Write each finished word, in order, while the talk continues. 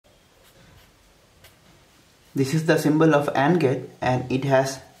This is the symbol of AND gate and it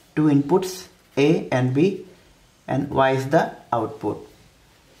has two inputs A and B, and Y is the output.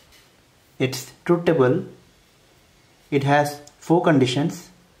 Its truth table, it has four conditions.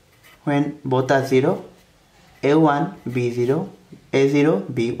 When both are 0, A1, B0, A0,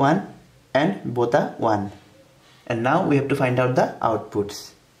 B1, and both are 1. And now we have to find out the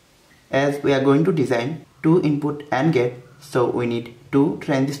outputs. As we are going to design 2 input AND gate, so we need 2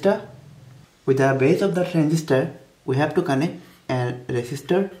 transistors. With the base of the transistor, we have to connect a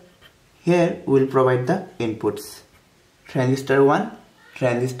resistor. Here we will provide the inputs. Transistor 1,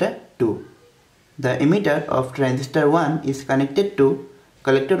 transistor 2. The emitter of transistor 1 is connected to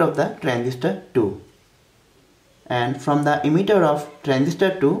collector of the transistor 2. And from the emitter of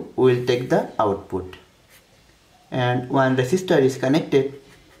transistor 2, we will take the output. And one resistor is connected.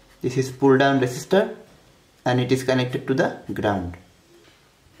 This is pull down resistor and it is connected to the ground.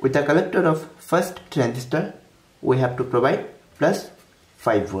 With the collector of first transistor, we have to provide plus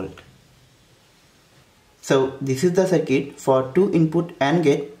 5 volt. So this is the circuit for 2 input AND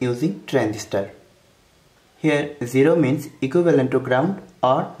gate using transistor. Here 0 means equivalent to ground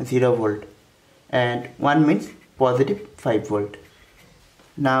or 0 volt and 1 means positive 5 volt.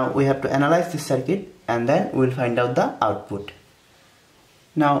 Now we have to analyze this circuit and then we will find out the output.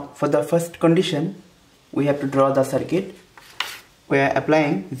 Now for the first condition, we have to draw the circuit. We are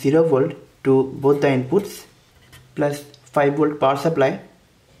applying 0 volt to both the inputs plus 5 volt power supply.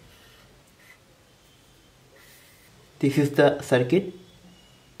 This is the circuit.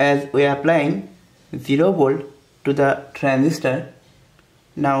 As we are applying 0 volt to the transistor,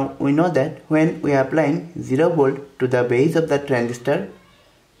 now we know that when we are applying 0 volt to the base of the transistor,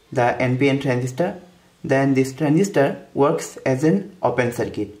 the NPN transistor, then this transistor works as an open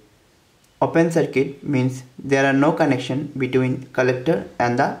circuit. Open circuit means there are no connection between collector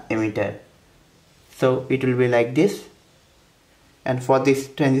and the emitter. So it will be like this, and for this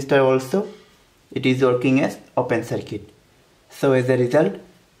transistor also it is working as open circuit. So as a result,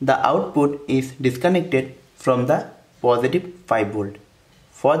 the output is disconnected from the positive 5 volt.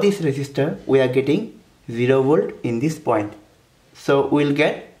 For this resistor, we are getting 0 volt in this point. So we will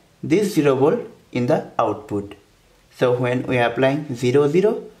get this 0 volt in the output. So when we are applying 0,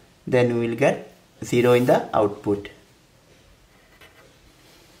 0, then we will get 0 in the output.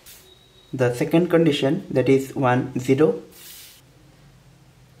 The second condition, that is 1, 0.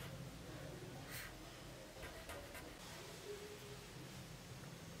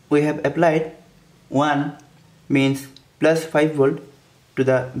 We have applied 1 means plus 5 volt to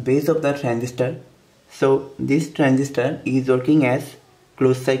the base of the transistor. So this transistor is working as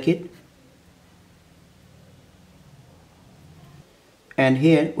closed circuit. And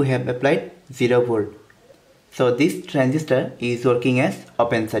here we have applied 0 volt. So this transistor is working as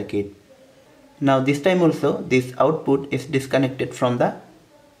open circuit. Now this time also this output is disconnected from the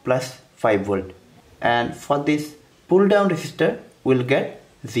plus 5 volt. And for this pull down resistor, we will get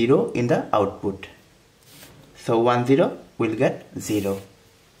 0 in the output. So 1, 0 will get 0.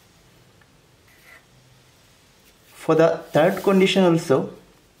 For the third condition also,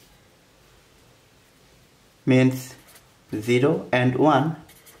 means 0 and 1,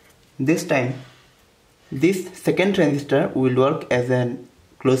 this time this second transistor will work as an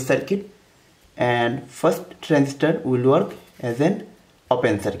closed circuit and first transistor will work as an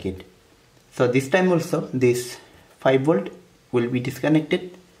open circuit. So this time also this 5 volt will be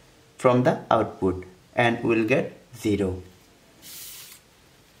disconnected from the output and we will get 0.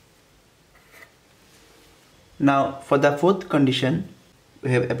 Now for the fourth condition,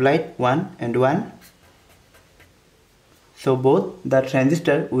 we have applied 1 and 1. So both the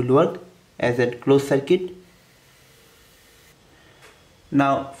transistor will work as a closed circuit.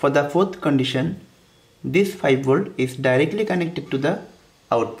 Now for the fourth condition, this 5 volt is directly connected to the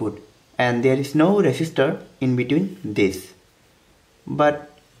output and there is no resistor in between this. But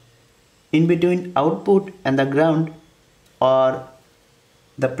in between output and the ground, or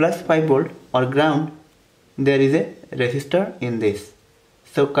the plus 5 volt or ground, there is a resistor in this.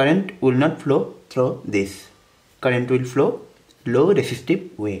 So current will not flow through this. Current will flow low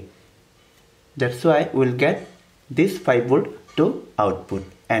resistive way. That's why we will get this 5 volt to output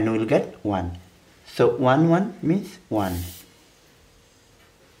and we will get 1. So 1, 1 means 1.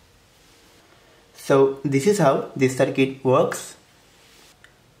 So this is how this circuit works.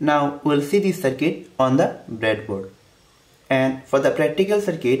 Now we will see this circuit on the breadboard. And for the practical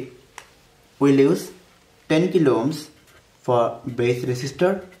circuit, we will use 10 kilo ohms for base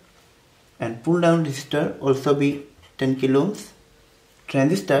resistor and pull down resistor also be 10 kilo ohms.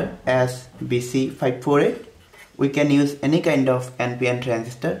 Transistor as BC548, we can use any kind of NPN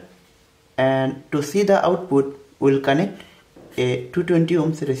transistor, And to see the output, we'll connect a 220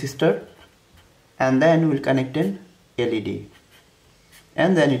 ohms resistor, and then we'll connect an LED,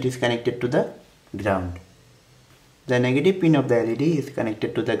 and then it is connected to the ground. The negative pin of the LED is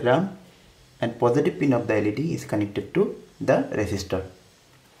connected to the ground, and positive pin of the LED is connected to the resistor.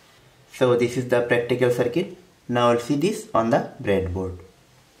 So this is the practical circuit. Now we'll see this on the breadboard.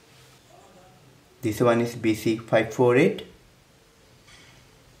 This one is BC548,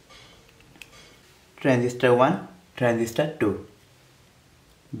 transistor 1, transistor 2,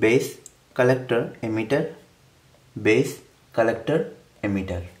 base, collector, emitter, base, collector,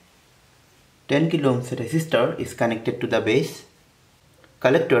 emitter. 10 kilo ohms resistor is connected to the base.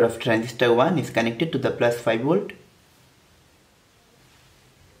 Collector of transistor 1 is connected to the plus 5 volt.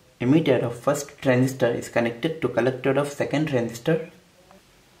 Emitter of first transistor is connected to collector of second transistor.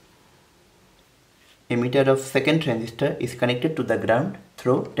 Emitter of second transistor is connected to the ground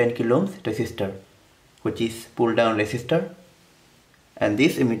through 10 kilo ohms resistor, which is pull down resistor, and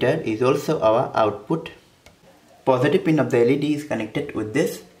this emitter is also our output. Positive pin of the LED is connected with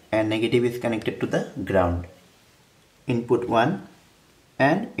this, and negative is connected to the ground. Input 1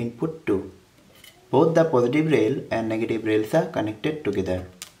 and input 2. Both the positive rail and negative rails are connected together.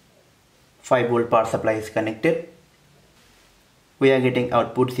 5 volt power supply is connected. We are getting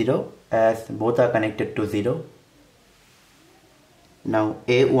output 0 as both are connected to 0. Now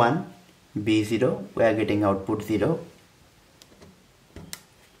A1, B0, we are getting output 0.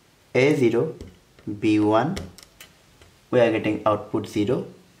 A0, B1, we are getting output 0.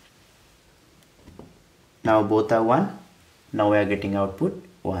 Now both are 1. Now we are getting output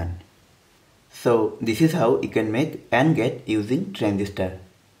 1. So this is how you can make AND gate using transistor.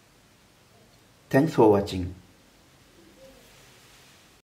 Thanks for watching.